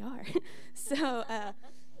think we are. So,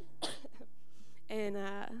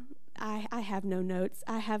 I have no notes.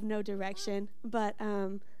 I have no direction. But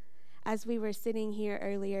as we were sitting here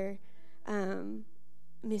earlier,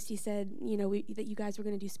 Misty said, that you guys were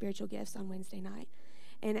going to do spiritual gifts on Wednesday night.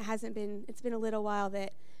 And it's been a little while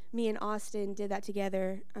that me and Austin did that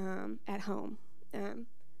together at home.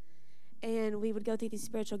 And we would go through these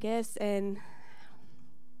spiritual gifts, and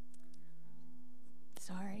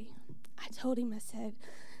I told him, I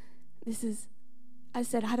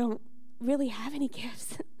said, I don't really have any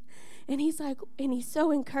gifts. And he's like, and he's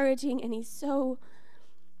so encouraging, and he's so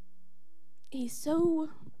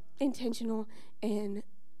intentional and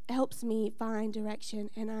helps me find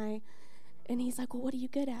direction. And he's like, well, what are you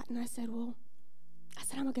good at? And I said,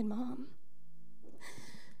 I'm a good mom.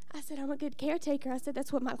 I said, I'm a good caretaker. I said,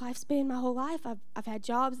 that's what my life's been my whole life. I've had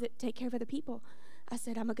jobs that take care of other people. I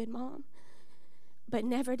said, I'm a good mom. But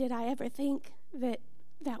never did I ever think that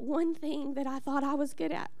one thing that I thought I was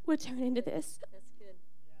good at would turn into this. That's good.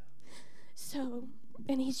 So,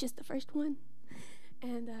 and he's just the first one.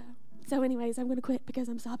 And so anyways, I'm going to quit because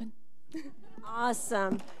I'm sobbing.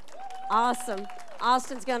 Awesome.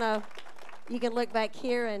 Austin's you can look back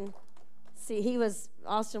here and see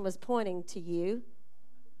Austin was pointing to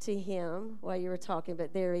him while you were talking,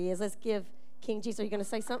 but there he is. Let's give King Jesus. Are you going to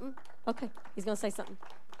say something? Okay, he's going to say something.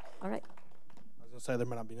 All right. I was going to say there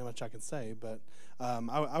might not be much I can say, but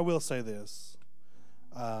I will say this.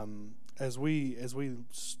 As we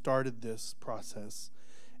started this process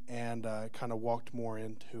and kind of walked more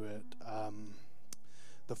into it,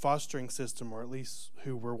 the fostering system, or at least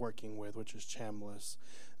who we're working with, which is Chambliss,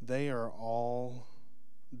 they are all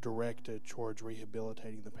directed towards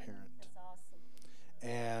rehabilitating the parent. That's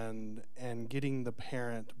awesome. And getting the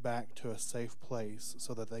parent back to a safe place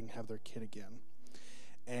so that they can have their kid again.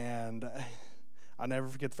 And I'll never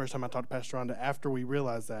forget the first time I talked to Pastor Rhonda after we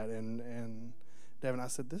realized that. And Devin, I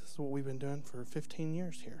said, this is what we've been doing for 15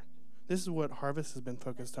 years here. This is what Harvest has been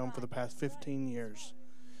focused on for the past 15 years,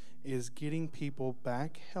 is getting people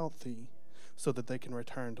back healthy so that they can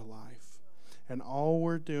return to life. And all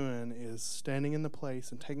we're doing is standing in the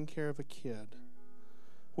place and taking care of a kid,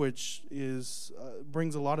 which is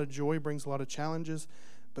brings a lot of joy, brings a lot of challenges.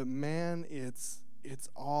 But man, it's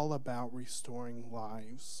all about restoring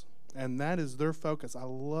lives. And that is their focus. I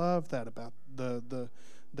love that about the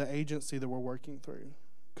agency that we're working through.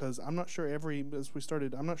 Because I'm not sure every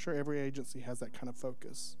agency has that kind of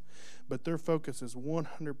focus. But their focus is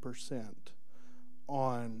 100%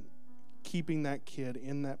 on keeping that kid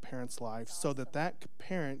in that parent's life so that that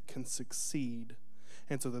parent can succeed,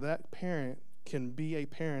 and so that that parent can be a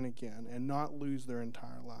parent again and not lose their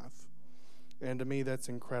entire life. And to me, that's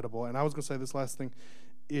incredible. And I was going to say this last thing.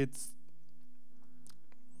 It's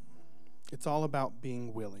all about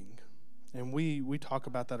being willing. And we talk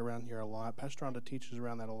about that around here a lot. Pastor Rhonda teaches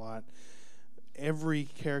around that a lot. Every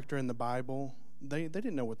character in the Bible, they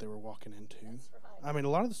didn't know what they were walking into. That's right. I mean, a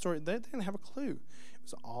lot of the story, they didn't have a clue. It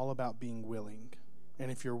was all about being willing. And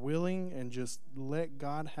if you're willing and just let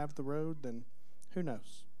God have the road, then who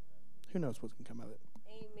knows? Who knows what can come of it?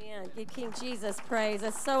 Amen. Give King Jesus praise.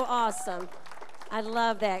 That's so awesome. I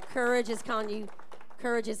love that. Courage is calling you.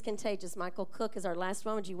 Courage is contagious. Michael Cook is our last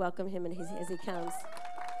one. Would you welcome him as he comes?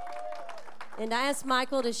 And I asked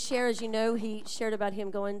Michael to share. As you know, he shared about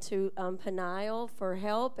him going to Peniel for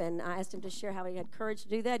help, and I asked him to share how he had courage to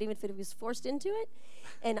do that, even if he was forced into it,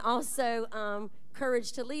 and also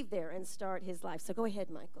courage to leave there and start his life. So go ahead,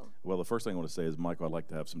 Michael. Well, the first thing I want to say is, Michael, I'd like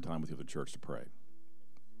to have some time with you at the church to pray.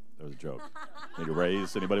 That was a joke. Need a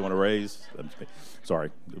raise? Anybody want a raise?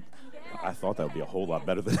 Sorry. I thought that would be a whole lot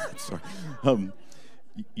better than that. Sorry.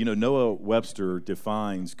 Noah Webster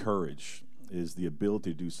defines courage is the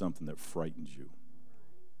ability to do something that frightens you.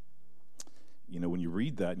 When you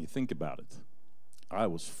read that and you think about it, I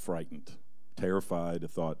was frightened, terrified. I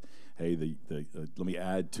thought, hey, let me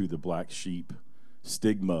add to the black sheep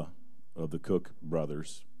stigma of the Cook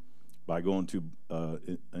brothers by going to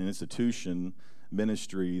an institution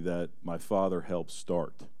ministry that my father helped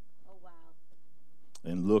start. Oh, wow.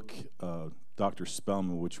 And look, Dr.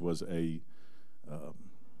 Spellman, which was a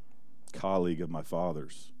colleague of my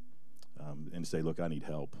father's, and say, look, I need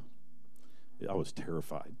help. I was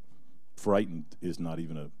terrified. Frightened is not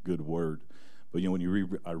even a good word. But,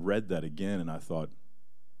 when I read that again, and I thought,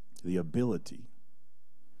 the ability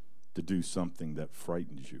to do something that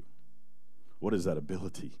frightens you. What is that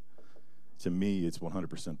ability? To me, it's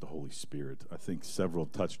 100% the Holy Spirit. I think several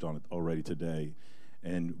have touched on it already today.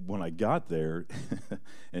 And when I got there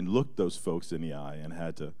and looked those folks in the eye and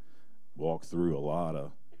had to walk through a lot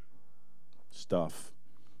of stuff,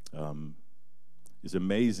 it's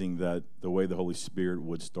amazing that the way the Holy Spirit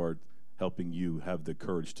would start helping you have the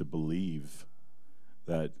courage to believe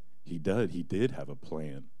that He did have a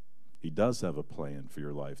plan. He does have a plan for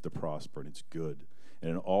your life to prosper, and it's good.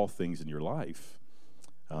 And in all things in your life,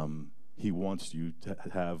 He wants you to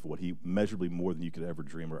have what He measurably more than you could ever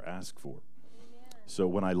dream or ask for. Amen. So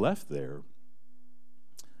when I left there,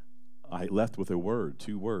 I left with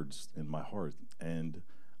two words in my heart, and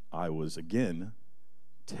I was again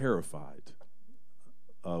terrified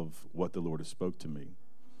of what the Lord has spoke to me.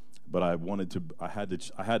 But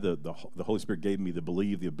the Holy Spirit gave me the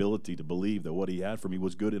ability to believe that what He had for me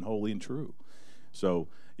was good and holy and true. So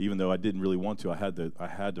even though I didn't really want to, I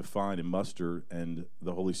had to find and muster, and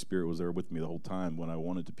the Holy Spirit was there with me the whole time when I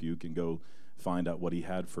wanted to puke and go find out what He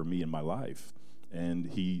had for me in my life. And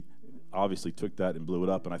He obviously took that and blew it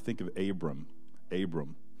up. And I think of Abram,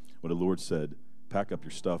 when the Lord said, pack up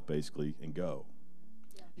your stuff, basically, and go.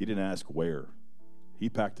 Yeah. He didn't ask where. He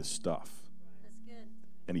packed his stuff. That's good.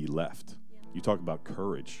 And he left. Yeah. You talk about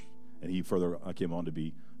courage. And I came on to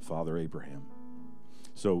be Father Abraham.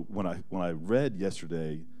 So when I read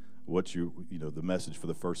yesterday the message for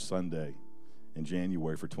the first Sunday in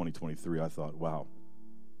January for 2023, I thought, wow,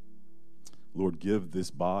 Lord, give this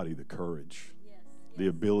body the courage, the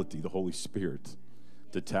ability, the Holy Spirit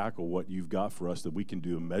to tackle what You've got for us, that we can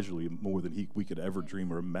do immeasurably more than we could ever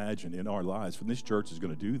dream or imagine in our lives. And this church is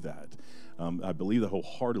going to do that. I believe that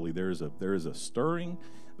wholeheartedly. There is a stirring,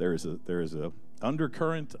 there is a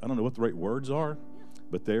undercurrent. I don't know what the right words are,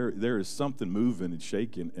 but there is something moving and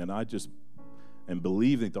shaking. And and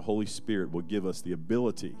believing that the Holy Spirit will give us the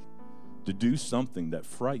ability to do something that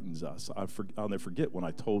frightens us. I'll never forget when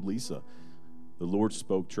I told Lisa, the Lord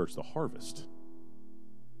spoke Church the Harvest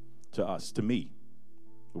to us, to me.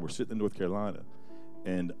 We're sitting in North Carolina,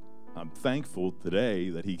 and I'm thankful today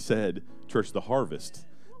that he said Church the Harvest,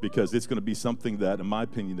 because it's going to be something that, in my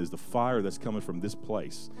opinion, is the fire that's coming from this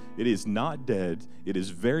place. It is not dead. It is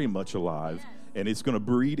very much alive, and it's going to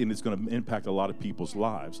breed, and it's going to impact a lot of people's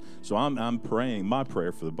lives. So I'm praying, my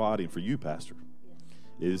prayer for the body and for you, Pastor,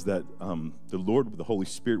 is that the Lord, the Holy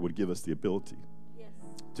Spirit, would give us the ability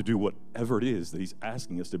to do whatever it is that he's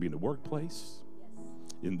asking us to be in the workplace,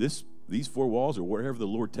 in these four walls, or wherever the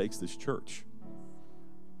Lord takes this church,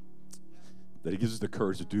 that he gives us the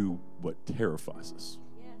courage to do what terrifies us.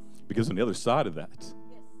 Because on the other side of that,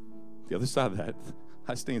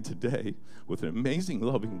 I stand today with an amazing,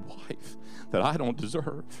 loving wife that I don't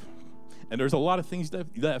deserve. And there's a lot of things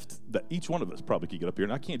left that each one of us probably could get up here.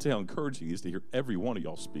 And I can't tell you how encouraging it is to hear every one of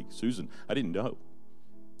y'all speak. Susan, I didn't know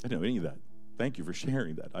any of that. Thank you for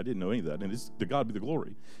sharing that. I didn't know any of that. And it's to God be the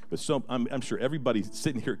glory. But I'm sure everybody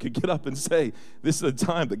sitting here could get up and say, this is a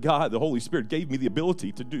time that God, the Holy Spirit, gave me the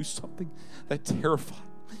ability to do something that terrified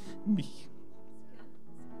me.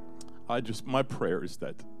 My prayer is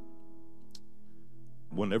that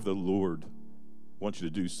whenever the Lord wants you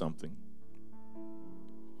to do something,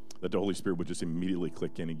 that the Holy Spirit would just immediately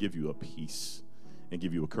click in and give you a peace and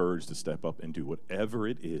give you a courage to step up and do whatever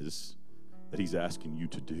it is that he's asking you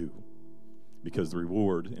to do, because the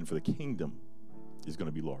reward and for the kingdom is going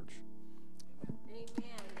to be large.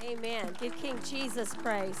 Amen. Amen. Give King Jesus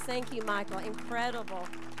praise. Thank you, Michael. Incredible.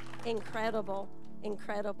 Incredible.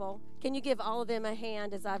 Incredible. Can you give all of them a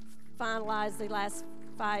hand as I finalize the last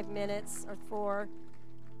 5 minutes or 4?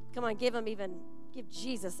 Come on, give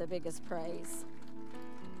Jesus the biggest praise.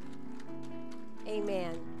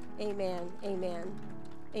 Amen. Amen. Amen.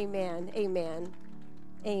 Amen. Amen.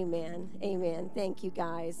 Amen. Amen. Thank you,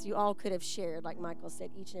 guys. You all could have shared, like Michael said,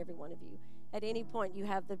 each and every one of you. At any point, you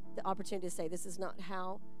have the opportunity to say, this is not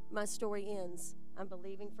how my story ends. I'm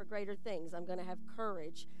believing for greater things. I'm going to have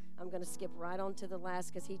courage. I'm going to skip right on to the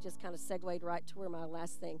last, because he just kind of segued right to where my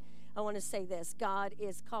last thing. I want to say this. God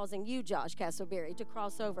is causing you, Josh Castleberry, to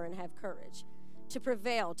cross over and have courage, to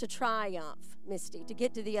prevail, to triumph, Misty, to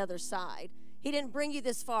get to the other side. He didn't bring you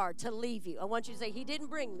this far to leave you. I want you to say, he didn't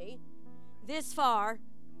bring me this far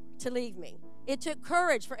to leave me. It took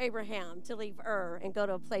courage for Abraham to leave Ur and go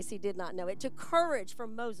to a place he did not know. It took courage for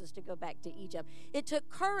Moses to go back to Egypt. It took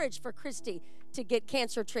courage for Christy to get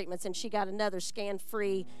cancer treatments, and she got another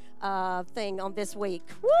scan-free thing on this week.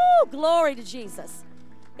 Woo! Glory to Jesus.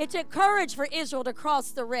 It took courage for Israel to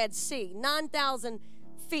cross the Red Sea, 9,000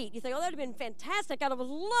 feet. You think, oh, that would have been fantastic. I would have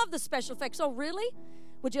loved the special effects. Oh, really?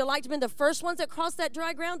 Would you like to have been the first ones that crossed that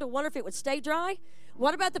dry ground to wonder if it would stay dry?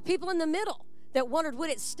 What about the people in the middle that wondered, would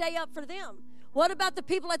it stay up for them? What about the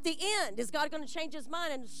people at the end? Is God going to change his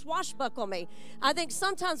mind and swashbuckle me? I think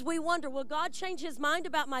sometimes we wonder, will God change his mind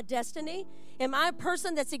about my destiny? Am I a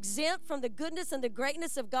person that's exempt from the goodness and the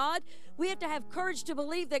greatness of God? We have to have courage to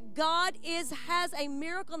believe that God has a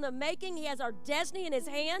miracle in the making. He has our destiny in his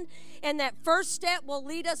hand, and that first step will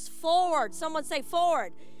lead us forward. Someone say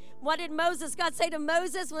forward. What did God say to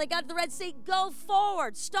Moses when they got to the Red Sea? Go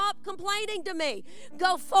forward. Stop complaining to me.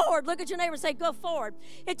 Go forward. Look at your neighbor and say, go forward.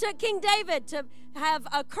 It took King David to have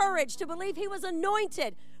courage to believe he was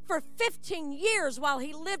anointed for 15 years while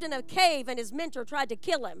he lived in a cave and his mentor tried to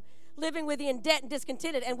kill him, living with the in debt and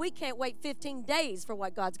discontented, and we can't wait 15 days for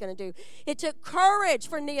what God's going to do. It took courage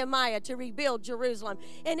for Nehemiah to rebuild Jerusalem,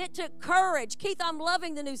 and it took courage. Keith, I'm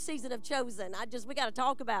loving the new season of Chosen. We got to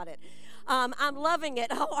talk about it. I'm loving it.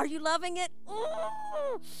 Oh, are you loving it?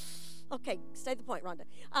 Okay, stay the point, Rhonda.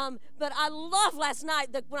 But I love last night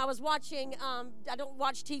when I was watching, I don't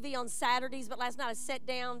watch TV on Saturdays, but last night I sat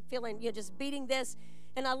down feeling, just beating this.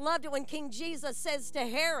 And I loved it when King Jesus says to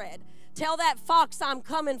Herod, tell that fox I'm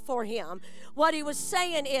coming for him. What he was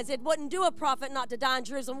saying is it wouldn't do a prophet not to die in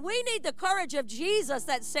Jerusalem. We need the courage of Jesus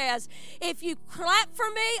that says, if you clap for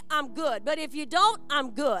me, I'm good. But if you don't, I'm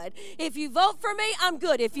good. If you vote for me, I'm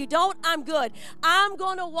good. If you don't, I'm good. I'm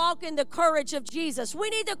going to walk in the courage of Jesus. We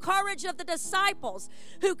need the courage of the disciples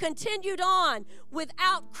who continued on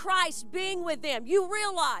without Christ being with them. You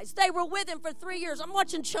realize they were with him for 3 years. I'm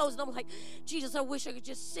watching Chosen. I'm like, Jesus, I wish I could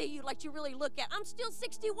just see you like you really look at. I'm still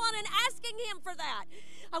 61 and asking him for that.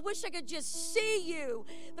 I wish I could just see you.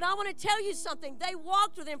 But I want to tell you something. They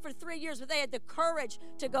walked with him for 3 years, but they had the courage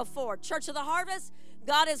to go forward. Church of the Harvest,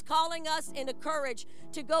 God is calling us into courage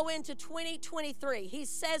to go into 2023. He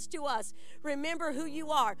says to us, remember who you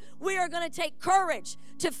are. We are going to take courage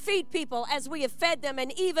to feed people as we have fed them,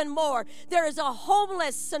 and even more. There is a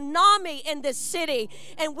homeless tsunami in this city,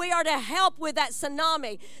 and we are to help with that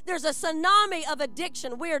tsunami. There's a tsunami of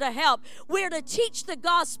addiction. We are to help. We are to teach the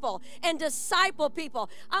gospel and disciple people.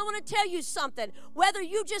 I want to tell you something. Whether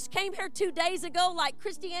you just came here 2 days ago, like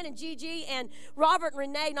Christiane and Gigi and Robert and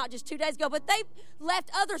Renee, not just 2 days ago, but they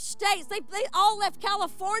left other states. They all left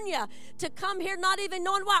California to come here, not even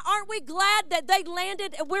knowing why. Aren't we glad that they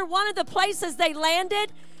landed? We're one of the places they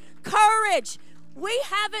landed. Courage. We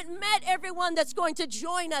haven't met everyone that's going to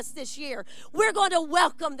join us this year. We're going to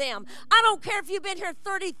welcome them. I don't care if you've been here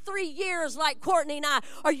 33 years like Courtney and I,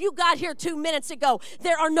 or you got here 2 minutes ago.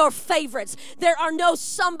 There are no favorites. There are no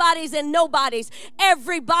somebodies and nobodies.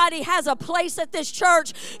 Everybody has a place at this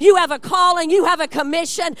church. You have a calling. You have a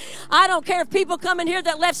commission. I don't care if people come in here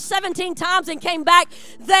that left 17 times and came back.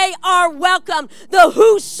 They are welcome. The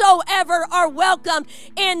whosoever are welcome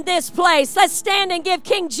in this place. Let's stand and give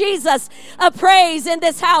King Jesus a praise in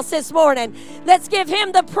this house this morning. Let's give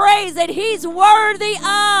him the praise that he's worthy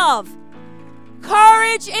of.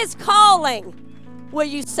 Courage is calling. Will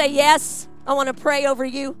you say yes? I want to pray over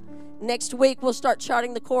you. Next week we'll start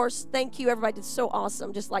charting the course. Thank you, everybody. It's so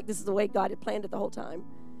awesome. Just like this is the way God had planned it the whole time.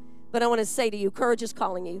 But I want to say to you, courage is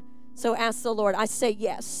calling you. So ask the Lord. I say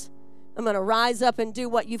yes. I'm going to rise up and do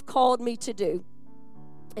what you've called me to do.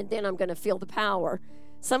 And then I'm going to feel the power.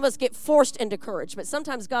 Some of us get forced into courage, but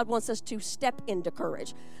sometimes God wants us to step into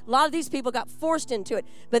courage. A lot of these people got forced into it,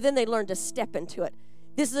 but then they learned to step into it.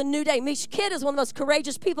 This is a new day. Mish Kidd is one of the most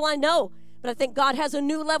courageous people I know, but I think God has a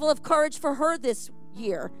new level of courage for her this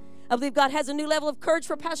year. I believe God has a new level of courage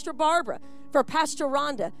for Pastor Barbara, for Pastor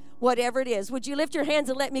Rhonda, whatever it is. Would you lift your hands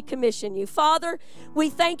and let me commission you? Father,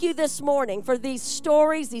 we thank you this morning for these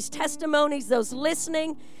stories, these testimonies, those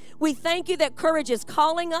listening. We thank you that courage is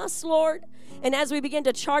calling us, Lord. And as we begin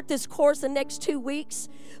to chart this course the next 2 weeks,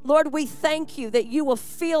 Lord, we thank you that you will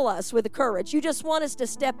fill us with courage. You just want us to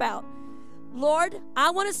step out. Lord,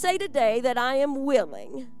 I want to say today that I am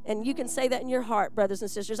willing, and you can say that in your heart, brothers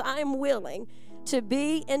and sisters, I am willing to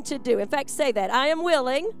be and to do. In fact, say that. I am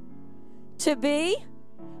willing to be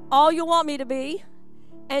all you want me to be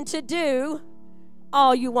and to do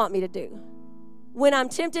all you want me to do. When I'm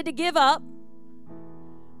tempted to give up,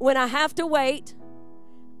 when I have to wait,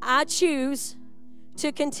 I choose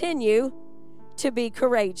to continue to be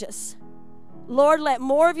courageous. Lord, let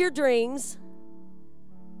more of your dreams,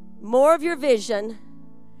 more of your vision,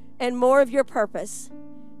 and more of your purpose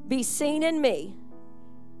be seen in me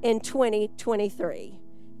in 2023.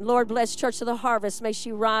 Lord, bless Church of the Harvest. May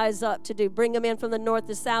she rise up to do. Bring them in from the north,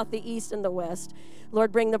 the south, the east, and the west.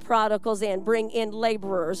 Lord, bring the prodigals in. Bring in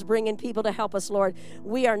laborers. Bring in people to help us, Lord.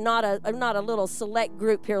 We are not a little select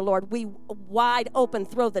group here, Lord. We wide open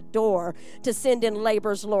throw the door to send in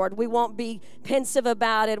laborers, Lord. We won't be pensive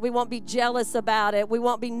about it. We won't be jealous about it. We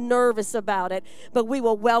won't be nervous about it. But we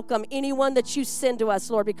will welcome anyone that you send to us,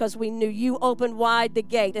 Lord, because we knew you opened wide the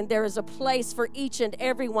gate, and there is a place for each and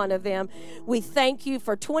every one of them. We thank you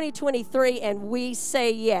for 2023, and we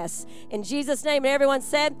say yes. In Jesus' name, and everyone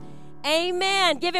said, amen. Give him